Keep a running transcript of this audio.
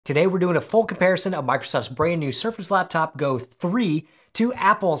Today we're doing a full comparison of Microsoft's brand new Surface Laptop Go 3 to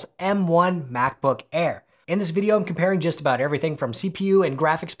Apple's M1 MacBook Air. In this video, I'm comparing just about everything from CPU and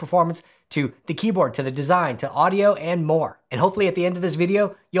graphics performance to the keyboard, to the design, to audio, and more. And hopefully at the end of this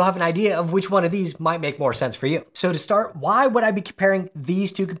video, you'll have an idea of which one of these might make more sense for you. So to start, why would I be comparing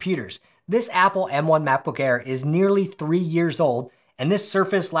these two computers? This Apple M1 MacBook Air is nearly 3 years old, and this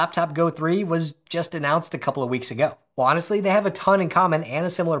Surface Laptop Go 3 was just announced a couple of weeks ago. Well, honestly, they have a ton in common and a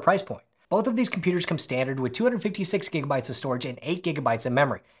similar price point. Both of these computers come standard with 256 gigabytes of storage and 8 gigabytes of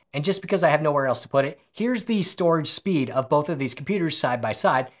memory. And just because I have nowhere else to put it, here's the storage speed of both of these computers side by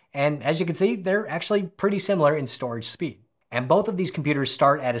side. And as you can see, they're actually pretty similar in storage speed. And both of these computers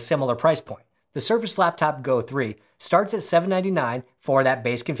start at a similar price point. The Surface Laptop Go 3 starts at $799 for that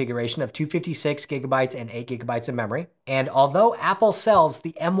base configuration of 256 gigabytes and 8 gigabytes of memory. And although Apple sells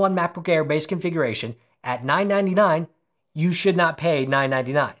the M1 MacBook Air base configuration at $999, you should not pay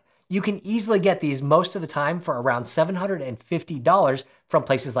 $999. You can easily get these most of the time for around $750 from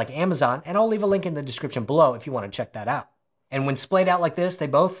places like Amazon, and I'll leave a link in the description below if you want to check that out. And when splayed out like this, they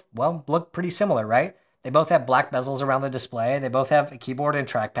both, well, look pretty similar, right? They both have black bezels around the display, they both have a keyboard and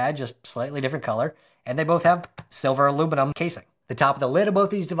trackpad, just slightly different color, and they both have silver aluminum casing. The top of the lid of both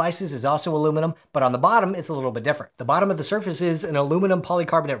these devices is also aluminum, but on the bottom, it's a little bit different. The bottom of the Surface is an aluminum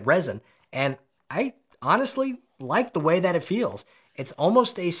polycarbonate resin, and I honestly like the way that it feels. It's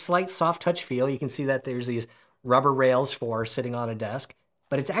almost a slight soft touch feel. You can see that there's these rubber rails for sitting on a desk,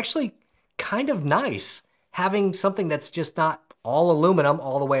 but it's actually kind of nice having something that's just not all aluminum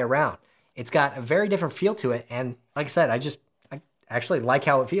all the way around. It's got a very different feel to it, and like I said, I actually like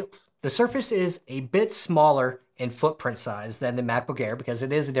how it feels. The Surface is a bit smaller in footprint size than the MacBook Air because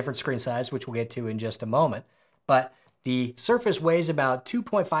it is a different screen size, which we'll get to in just a moment, but the Surface weighs about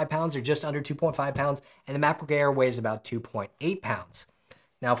 2.5 pounds or just under 2.5 pounds, and the MacBook Air weighs about 2.8 pounds.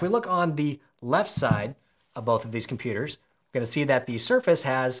 Now, if we look on the left side of both of these computers, we're going to see that the Surface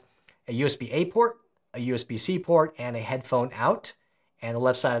has a USB-A port, a USB-C port, and a headphone out. And the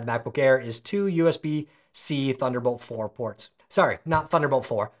left side of the MacBook Air is two USB-C Thunderbolt 4 ports. Sorry, not Thunderbolt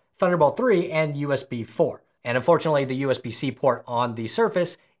 4, Thunderbolt 3 and USB 4. And unfortunately, the USB-C port on the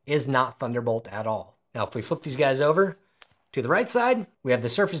Surface is not Thunderbolt at all. Now, if we flip these guys over to the right side, we have the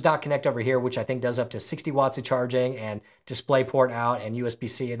Surface Dock Connect over here, which I think does up to 60 watts of charging and DisplayPort out and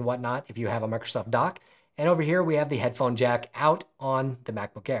USB-C and whatnot if you have a Microsoft dock. And over here, we have the headphone jack out on the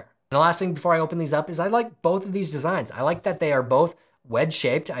MacBook Air. And the last thing before I open these up is I like both of these designs. I like that they are both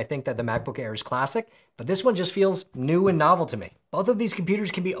wedge-shaped. I think that the MacBook Air is classic, but this one just feels new and novel to me. Both of these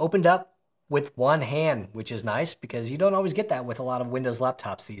computers can be opened up with one hand, which is nice because you don't always get that with a lot of Windows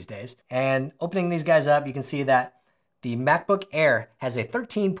laptops these days. And opening these guys up, you can see that the MacBook Air has a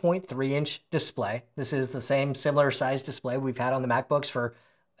 13.3-inch display. This is the same similar size display we've had on the MacBooks for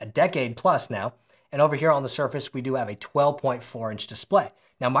a decade plus now. And over here on the Surface, we do have a 12.4-inch display.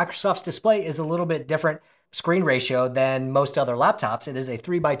 Now, Microsoft's display is a little bit different screen ratio than most other laptops. It is a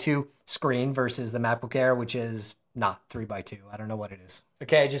 3x2 screen versus the MacBook Air, which is not 3x2. I don't know what it is.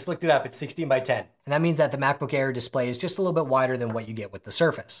 Okay, I just looked it up. It's 16x10. And that means that the MacBook Air display is just a little bit wider than what you get with the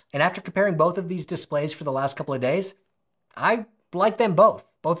Surface. And after comparing both of these displays for the last couple of days, I like them both.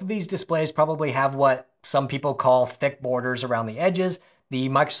 Both of these displays probably have what some people call thick borders around the edges. The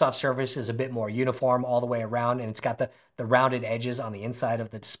Microsoft Surface is a bit more uniform all the way around, and it's got the rounded edges on the inside of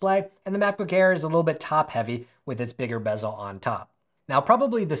the display. And the MacBook Air is a little bit top heavy with its bigger bezel on top. Now,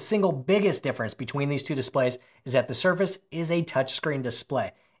 probably the single biggest difference between these two displays is that the Surface is a touchscreen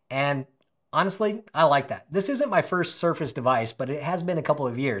display. And honestly, I like that. This isn't my first Surface device, but it has been a couple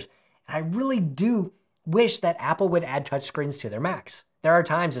of years. And I really do wish that Apple would add touchscreens to their Macs. There are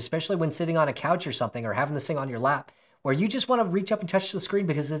times, especially when sitting on a couch or something or having this thing on your lap, where you just want to reach up and touch the screen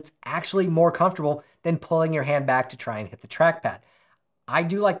because it's actually more comfortable than pulling your hand back to try and hit the trackpad. I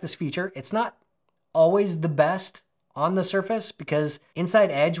do like this feature. It's not always the best on the Surface because inside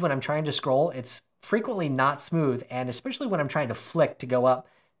edge, when I'm trying to scroll, it's frequently not smooth. And especially when I'm trying to flick to go up,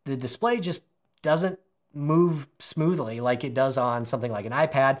 the display just doesn't move smoothly like it does on something like an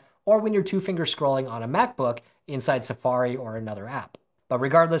iPad or when you're two-finger scrolling on a MacBook inside Safari or another app. But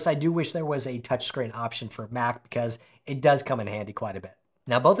regardless, I do wish there was a touchscreen option for Mac because it does come in handy quite a bit.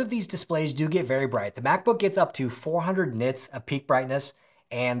 Now, both of these displays do get very bright. The MacBook gets up to 400 nits of peak brightness,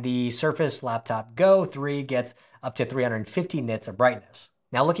 and the Surface Laptop Go 3 gets up to 350 nits of brightness.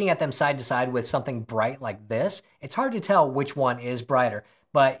 Now, looking at them side to side with something bright like this, it's hard to tell which one is brighter.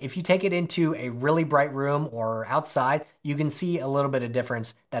 But if you take it into a really bright room or outside, you can see a little bit of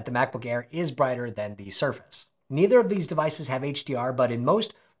difference that the MacBook Air is brighter than the Surface. Neither of these devices have HDR, but in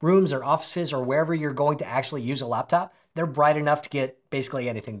most rooms or offices or wherever you're going to actually use a laptop, they're bright enough to get basically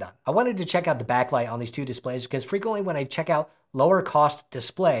anything done. I wanted to check out the backlight on these two displays because frequently when I check out lower cost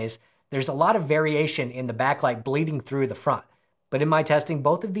displays, there's a lot of variation in the backlight bleeding through the front. But in my testing,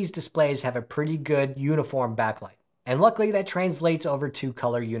 both of these displays have a pretty good uniform backlight. And luckily that translates over to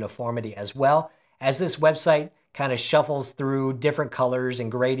color uniformity as well. As this website kind of shuffles through different colors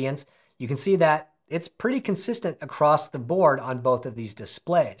and gradients, you can see that it's pretty consistent across the board on both of these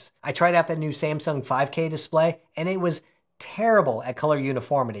displays. I tried out that new Samsung 5K display and it was terrible at color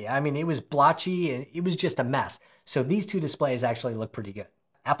uniformity. I mean, it was blotchy and it was just a mess. So these two displays actually look pretty good.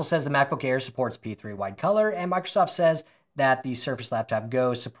 Apple says the MacBook Air supports P3 wide color, and Microsoft says that the Surface Laptop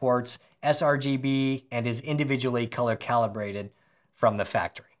Go supports sRGB and is individually color calibrated from the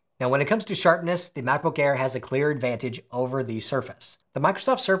factory. Now, when it comes to sharpness, the MacBook Air has a clear advantage over the Surface. The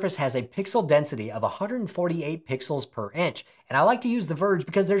Microsoft Surface has a pixel density of 148 pixels per inch, and I like to use The Verge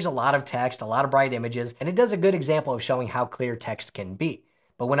because there's a lot of text, a lot of bright images, and it does a good example of showing how clear text can be.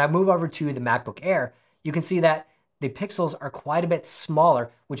 But when I move over to the MacBook Air, you can see that the pixels are quite a bit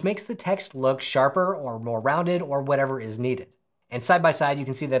smaller, which makes the text look sharper or more rounded or whatever is needed. And side by side, you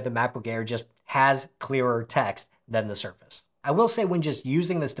can see that the MacBook Air just has clearer text than the Surface. I will say when just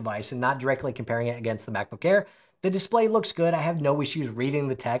using this device and not directly comparing it against the MacBook Air, the display looks good. I have no issues reading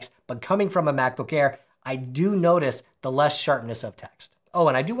the text, but coming from a MacBook Air, I do notice the less sharpness of text. Oh,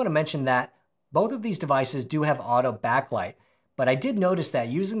 and I do want to mention that both of these devices do have auto backlight, but I did notice that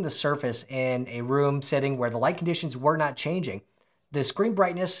using the Surface in a room setting where the light conditions were not changing, the screen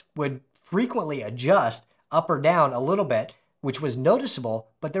brightness would frequently adjust up or down a little bit, which was noticeable,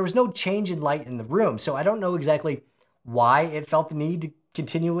 but there was no change in light in the room. So I don't know exactly why it felt the need to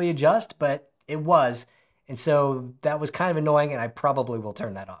continually adjust, but it was. And so that was kind of annoying, and I probably will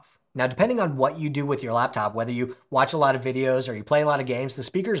turn that off. Now, depending on what you do with your laptop, whether you watch a lot of videos or you play a lot of games, the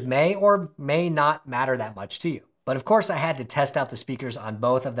speakers may or may not matter that much to you. But of course, I had to test out the speakers on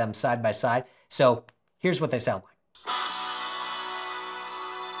both of them side by side. So here's what they sound like.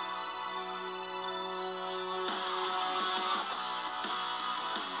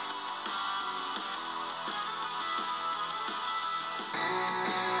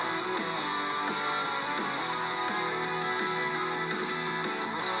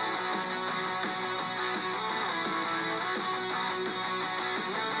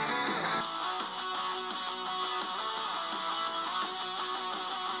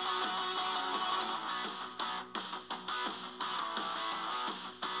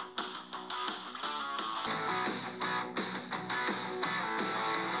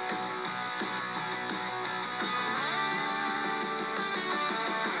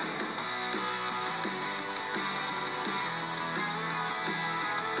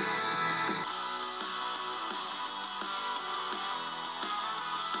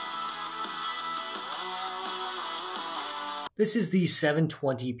 This is the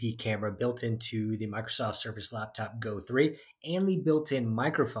 720p camera built into the Microsoft Surface Laptop Go 3 and the built-in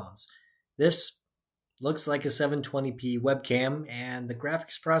microphones. This looks like a 720p webcam, and the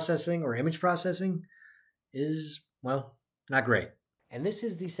graphics processing or image processing is, well, not great. And this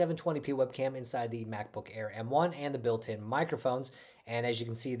is the 720p webcam inside the MacBook Air M1 and the built-in microphones. And as you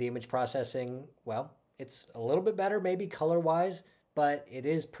can see, the image processing, well, it's a little bit better, maybe color-wise, but it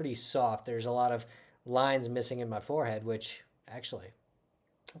is pretty soft. There's a lot of lines missing in my forehead, which actually,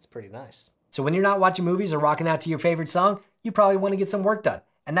 that's pretty nice. So when you're not watching movies or rocking out to your favorite song, you probably want to get some work done.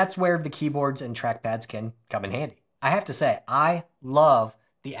 And that's where the keyboards and trackpads can come in handy. I have to say, I love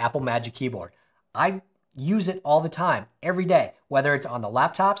the Apple Magic Keyboard. I use it all the time, every day, whether it's on the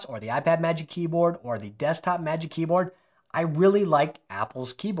laptops or the iPad Magic Keyboard or the desktop Magic Keyboard. I really like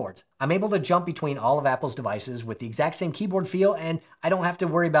Apple's keyboards. I'm able to jump between all of Apple's devices with the exact same keyboard feel, and I don't have to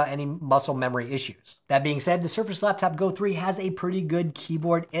worry about any muscle memory issues. That being said, the Surface Laptop Go 3 has a pretty good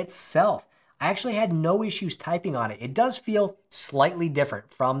keyboard itself. I actually had no issues typing on it. It does feel slightly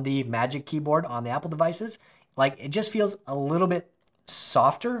different from the Magic Keyboard on the Apple devices. Like, it just feels a little bit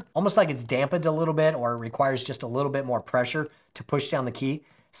softer, almost like it's dampened a little bit, or it requires just a little bit more pressure to push down the key.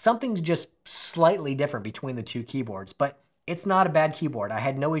 Something's just slightly different between the two keyboards, but it's not a bad keyboard. I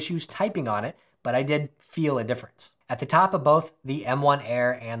had no issues typing on it, but I did feel a difference. At the top of both the M1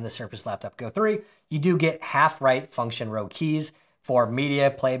 Air and the Surface Laptop Go 3, you do get half-right function row keys for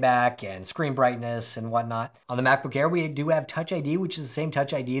media playback and screen brightness and whatnot. On the MacBook Air, we do have Touch ID, which is the same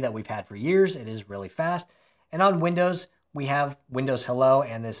Touch ID that we've had for years. It is really fast. And on Windows, we have Windows Hello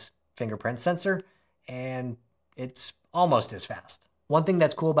and this fingerprint sensor, and it's almost as fast. One thing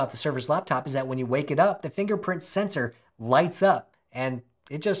that's cool about the Surface Laptop is that when you wake it up, the fingerprint sensor lights up, and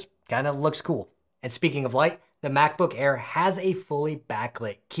it just kind of looks cool. And speaking of light, the MacBook Air has a fully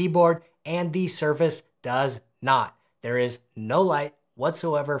backlit keyboard and the Surface does not. There is no light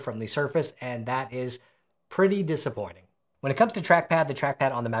whatsoever from the Surface, and that is pretty disappointing. When it comes to trackpad, the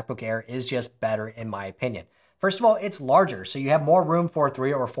trackpad on the MacBook Air is just better in my opinion. First of all, it's larger, so you have more room for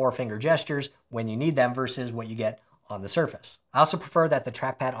 3 or 4 finger gestures when you need them versus what you get on the Surface. I also prefer that the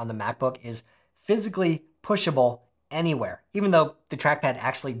trackpad on the MacBook is physically pushable anywhere. Even though the trackpad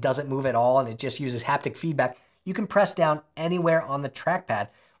actually doesn't move at all and it just uses haptic feedback, you can press down anywhere on the trackpad,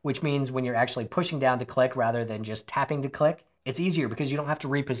 which means when you're actually pushing down to click rather than just tapping to click, it's easier because you don't have to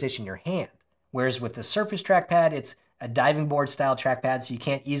reposition your hand. Whereas with the Surface trackpad, it's a diving board style trackpad, so you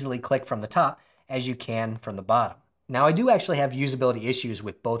can't easily click from the top as you can from the bottom. Now, I do actually have usability issues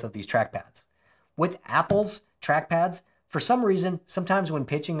with both of these trackpads. With Apple's trackpads, for some reason, sometimes when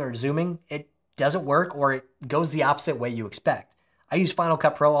pitching or zooming, it doesn't work or it goes the opposite way you expect. I use Final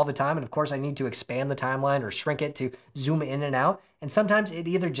Cut Pro all the time, and of course I need to expand the timeline or shrink it to zoom in and out, and sometimes it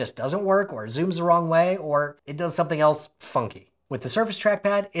either just doesn't work or it zooms the wrong way or it does something else funky. With the Surface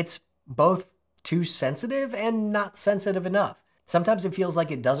trackpad, it's both too sensitive and not sensitive enough. Sometimes it feels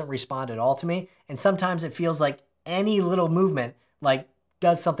like it doesn't respond at all to me, and sometimes it feels like any little movement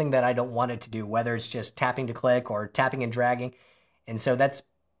does something that I don't want it to do, whether it's just tapping to click or tapping and dragging, and so that's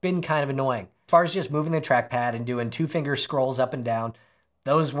been kind of annoying. As far as just moving the trackpad and doing 2-finger scrolls up and down,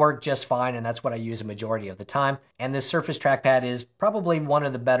 those work just fine, and that's what I use a majority of the time. And this Surface trackpad is probably one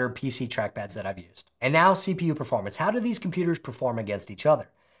of the better PC trackpads that I've used. And now CPU performance. How do these computers perform against each other?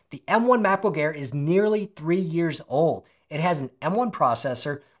 The M1 MacBook Air is nearly 3 years old. It has an M1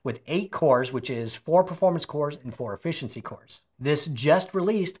 processor with 8 cores, which is 4 performance cores and 4 efficiency cores. This just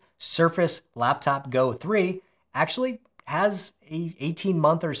released Surface Laptop Go 3 actually has a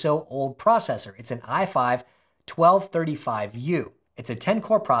 18-month or so old processor. It's an i5 1235U. It's a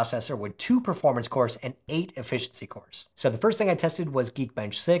 10-core processor with 2 performance cores and 8 efficiency cores. So the first thing I tested was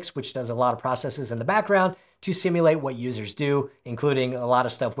Geekbench 6, which does a lot of processes in the background to simulate what users do, including a lot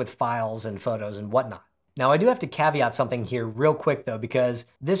of stuff with files and photos and whatnot. Now, I do have to caveat something here real quick though, because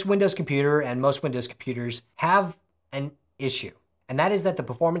this Windows computer and most Windows computers have an issue. And that is that the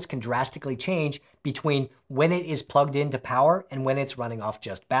performance can drastically change between when it is plugged into power and when it's running off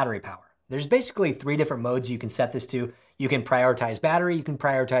just battery power. There's basically 3 different modes you can set this to. You can prioritize battery, you can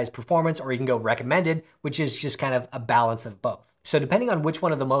prioritize performance, or you can go recommended, which is just kind of a balance of both. So depending on which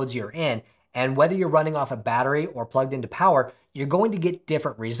one of the modes you're in, and whether you're running off a battery or plugged into power, you're going to get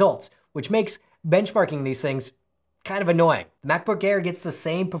different results, which makes benchmarking these things kind of annoying. The MacBook Air gets the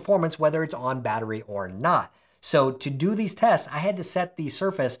same performance whether it's on battery or not. So to do these tests, I had to set the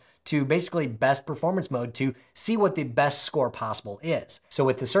Surface to basically best performance mode to see what the best score possible is. So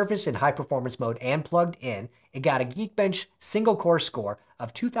with the Surface in high performance mode and plugged in, it got a Geekbench single core score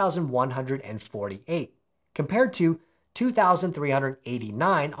of 2,148 compared to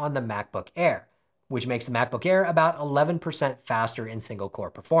 2,389 on the MacBook Air, which makes the MacBook Air about 11% faster in single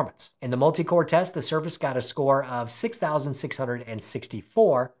core performance. In the multi-core test, the Surface got a score of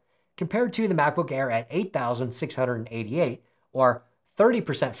 6,664 compared to the MacBook Air at 8,688, or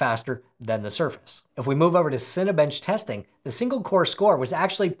 30% faster than the Surface. If we move over to Cinebench testing, the single core score was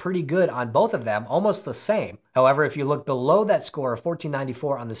actually pretty good on both of them, almost the same. However, if you look below that score of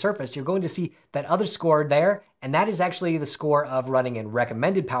 1494 on the Surface, you're going to see that other score there, and that is actually the score of running in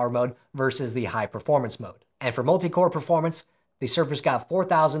recommended power mode versus the high performance mode. And for multi-core performance, the Surface got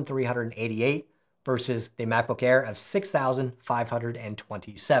 4,388 versus the MacBook Air of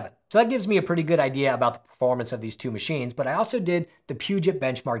 6,527. So that gives me a pretty good idea about the performance of these two machines, but I also did the Puget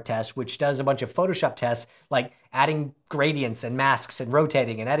benchmark test, which does a bunch of Photoshop tests like adding gradients and masks and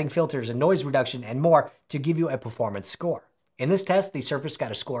rotating and adding filters and noise reduction and more to give you a performance score. In this test, the Surface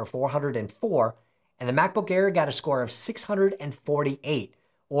got a score of 404 and the MacBook Air got a score of 648,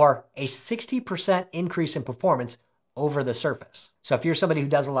 or a 60% increase in performance over the Surface. So if you're somebody who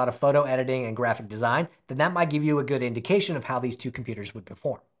does a lot of photo editing and graphic design, then that might give you a good indication of how these two computers would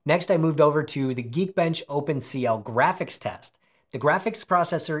perform. Next, I moved over to the Geekbench OpenCL graphics test. The graphics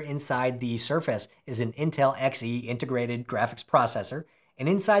processor inside the Surface is an Intel Xe integrated graphics processor, and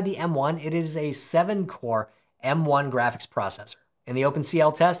inside the M1, it is a 7-core M1 graphics processor. In the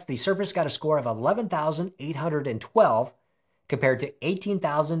OpenCL test, the Surface got a score of 11,812 compared to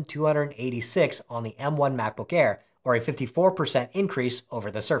 18,286 on the M1 MacBook Air, or a 54% increase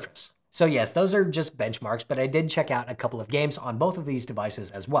over the Surface. So yes, those are just benchmarks, but I did check out a couple of games on both of these devices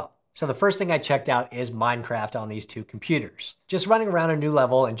as well. So the first thing I checked out is Minecraft on these two computers. Just running around a new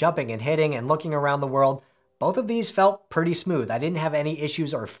level and jumping and hitting and looking around the world, both of these felt pretty smooth. I didn't have any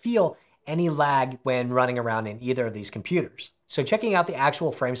issues or feel any lag when running around in either of these computers. So checking out the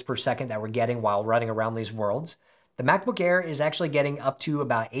actual frames per second that we're getting while running around these worlds, the MacBook Air is actually getting up to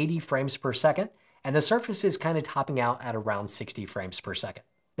about 80 frames per second, and the Surface is kind of topping out at around 60 frames per second.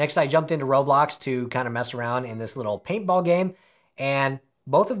 Next, I jumped into Roblox to kind of mess around in this little paintball game, and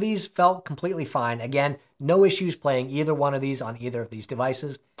both of these felt completely fine. Again, no issues playing either one of these on either of these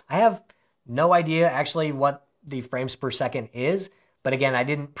devices. I have no idea actually what the frames per second is, but again, I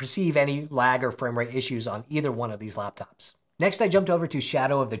didn't perceive any lag or frame rate issues on either one of these laptops. Next, I jumped over to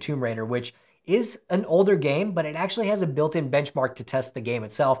Shadow of the Tomb Raider, which is an older game, but it actually has a built-in benchmark to test the game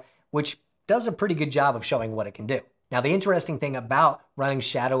itself, which does a pretty good job of showing what it can do. Now, the interesting thing about running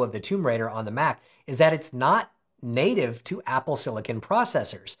Shadow of the Tomb Raider on the Mac is that it's not native to Apple Silicon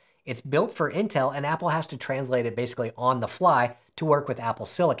processors. It's built for Intel, and Apple has to translate it basically on the fly to work with Apple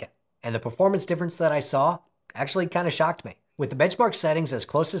Silicon. And the performance difference that I saw actually kind of shocked me. With the benchmark settings as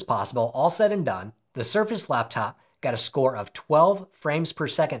close as possible, all said and done, the Surface laptop got a score of 12 frames per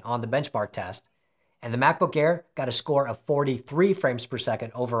second on the benchmark test, and the MacBook Air got a score of 43 frames per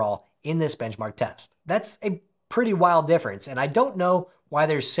second overall in this benchmark test. That's a pretty wild difference, and I don't know why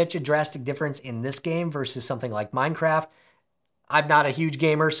there's such a drastic difference in this game versus something like Minecraft. I'm not a huge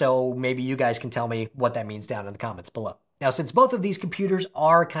gamer, so maybe you guys can tell me what that means down in the comments below. Now, since both of these computers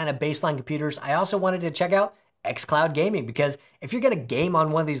are kind of baseline computers, I also wanted to check out xCloud Gaming, because if you're going to game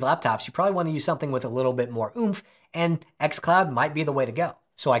on one of these laptops, you probably want to use something with a little bit more oomph, and xCloud might be the way to go.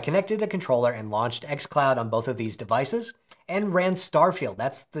 So I connected a controller and launched xCloud on both of these devices and ran Starfield.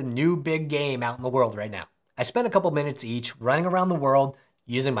 That's the new big game out in the world right now. I spent a couple minutes each running around the world,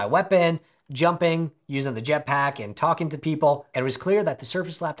 using my weapon, jumping, using the jetpack, and talking to people, and it was clear that the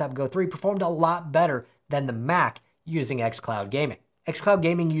Surface Laptop Go 3 performed a lot better than the Mac using xCloud Gaming. xCloud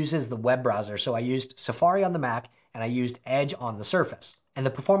Gaming uses the web browser, so I used Safari on the Mac and I used Edge on the Surface. And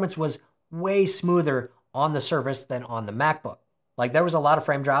the performance was way smoother on the Surface than on the MacBook. Like, there was a lot of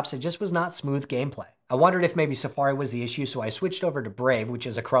frame drops, it just was not smooth gameplay. I wondered if maybe Safari was the issue, so I switched over to Brave, which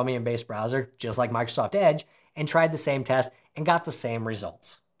is a Chromium-based browser, just like Microsoft Edge, and tried the same test and got the same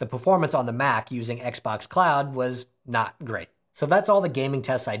results. The performance on the Mac using Xbox Cloud was not great. So that's all the gaming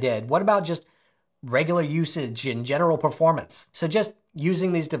tests I did. What about just regular usage and general performance? So just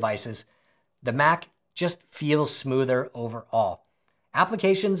using these devices, the Mac just feels smoother overall.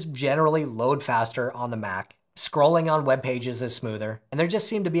 Applications generally load faster on the Mac. Scrolling on web pages is smoother, and there just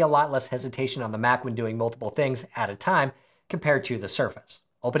seemed to be a lot less hesitation on the Mac when doing multiple things at a time compared to the Surface.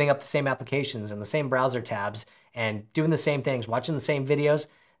 Opening up the same applications and the same browser tabs and doing the same things, watching the same videos,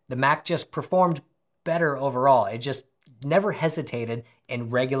 the Mac just performed better overall. It just never hesitated in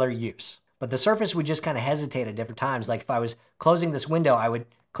regular use. But the Surface would just kind of hesitate at different times. Like if I was closing this window, I would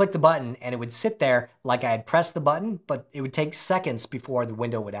click the button and it would sit there like I had pressed the button, but it would take seconds before the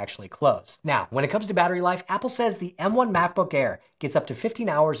window would actually close. Now, when it comes to battery life, Apple says the M1 MacBook Air gets up to 15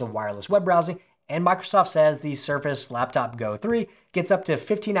 hours of wireless web browsing, and Microsoft says the Surface Laptop Go 3 gets up to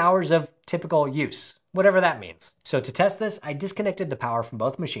 15 hours of typical use, whatever that means. So to test this, I disconnected the power from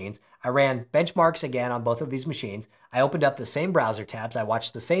both machines. I ran benchmarks again on both of these machines. I opened up the same browser tabs. I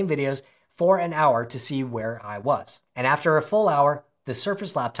watched the same videos for an hour to see where I was. And after a full hour, the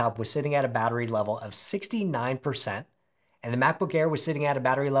Surface laptop was sitting at a battery level of 69%, and the MacBook Air was sitting at a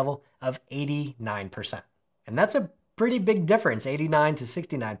battery level of 89%. And that's a pretty big difference, 89 to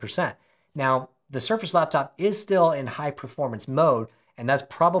 69%. Now, the Surface laptop is still in high performance mode, and that's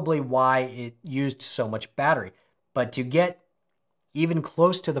probably why it used so much battery. But to get even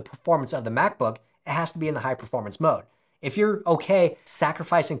close to the performance of the MacBook, it has to be in the high performance mode. If you're okay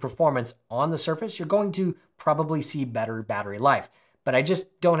sacrificing performance on the Surface, you're going to probably see better battery life. But I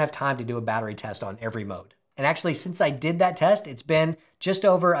just don't have time to do a battery test on every mode. And actually, since I did that test, it's been just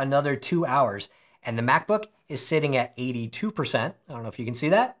over another 2 hours, and the MacBook is sitting at 82%. I don't know if you can see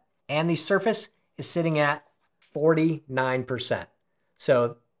that. And the Surface is sitting at 49%.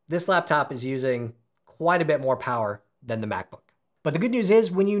 So this laptop is using quite a bit more power than the MacBook. But the good news is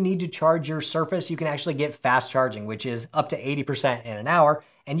when you need to charge your Surface, you can actually get fast charging, which is up to 80% in an hour.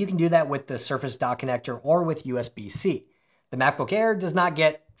 And you can do that with the Surface dock connector or with USB-C. The MacBook Air does not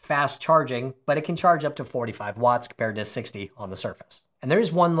get fast charging, but it can charge up to 45 watts compared to 60 on the Surface. And there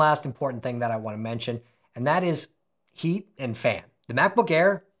is one last important thing that I want to mention, and that is heat and fan. The MacBook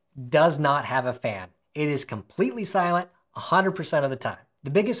Air does not have a fan. It is completely silent 100% of the time. The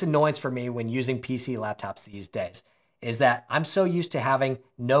biggest annoyance for me when using PC laptops these days is that I'm so used to having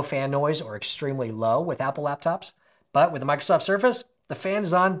no fan noise or extremely low with Apple laptops, but with the Microsoft Surface, the fan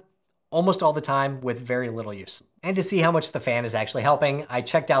is on almost all the time with very little use. And to see how much the fan is actually helping, I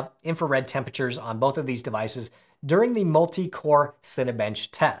checked out infrared temperatures on both of these devices during the multi-core Cinebench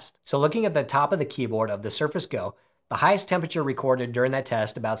test. So looking at the top of the keyboard of the Surface Go, The highest temperature recorded during that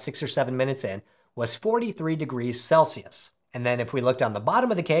test, about 6 or 7 minutes in, was 43 degrees Celsius. And then if we looked on the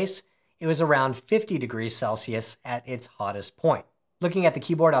bottom of the case, it was around 50 degrees Celsius at its hottest point. Looking at the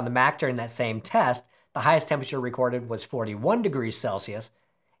keyboard on the Mac during that same test, the highest temperature recorded was 41 degrees Celsius,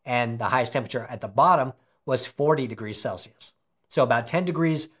 and the highest temperature at the bottom was 40 degrees Celsius. So about 10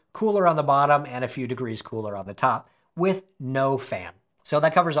 degrees cooler on the bottom and a few degrees cooler on the top with no fan. So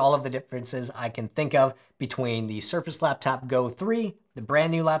that covers all of the differences I can think of between the Surface Laptop Go 3, the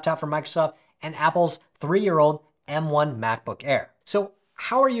brand new laptop from Microsoft, and Apple's 3-year-old M1 MacBook Air. So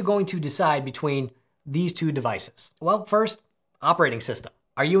how are you going to decide between these two devices? Well, first, operating system.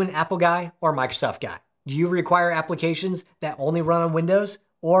 Are you an Apple guy or Microsoft guy? Do you require applications that only run on Windows?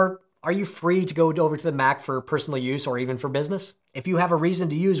 Or are you free to go over to the Mac for personal use or even for business? If you have a reason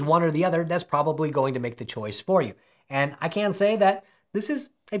to use one or the other, that's probably going to make the choice for you. And I can say that this is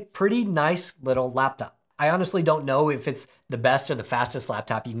a pretty nice little laptop. I honestly don't know if it's the best or the fastest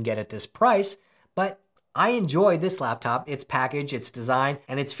laptop you can get at this price, but I enjoy this laptop, its package, its design,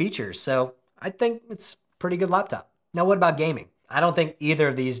 and its features. So I think it's a pretty good laptop. Now, what about gaming? I don't think either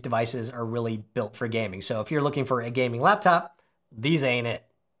of these devices are really built for gaming. So if you're looking for a gaming laptop, these ain't it.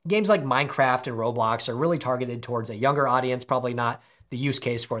 Games like Minecraft and Roblox are really targeted towards a younger audience, probably not the use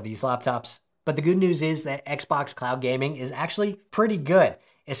case for these laptops. But the good news is that Xbox Cloud Gaming is actually pretty good,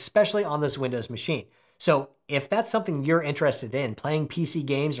 especially on this Windows machine. So if that's something you're interested in, playing PC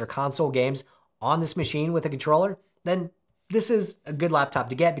games or console games on this machine with a controller, then this is a good laptop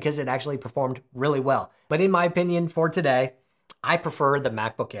to get because it actually performed really well. But in my opinion for today, I prefer the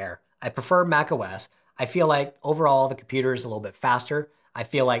MacBook Air. I prefer macOS. I feel like overall the computer is a little bit faster. I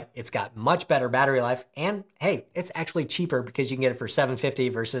feel like it's got much better battery life, and hey, it's actually cheaper because you can get it for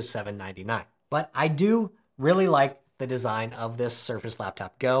 $750 versus $799. But I do really like the design of this Surface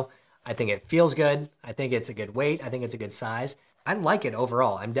Laptop Go. I think it feels good. I think it's a good weight. I think it's a good size. I like it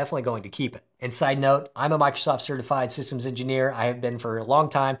overall. I'm definitely going to keep it. And side note, I'm a Microsoft certified systems engineer. I have been for a long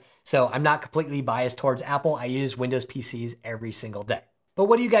time, so I'm not completely biased towards Apple. I use Windows PCs every single day. But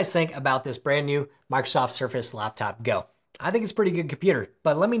what do you guys think about this brand new Microsoft Surface Laptop Go? I think it's a pretty good computer,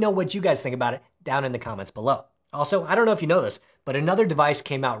 but let me know what you guys think about it down in the comments below. Also, I don't know if you know this, but another device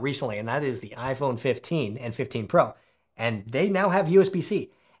came out recently, and that is the iPhone 15 and 15 Pro, and they now have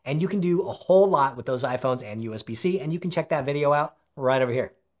USB-C. And you can do a whole lot with those iPhones and USB-C, and you can check that video out right over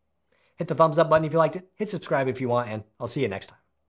here. Hit the thumbs up button if you liked it, hit subscribe if you want, and I'll see you next time.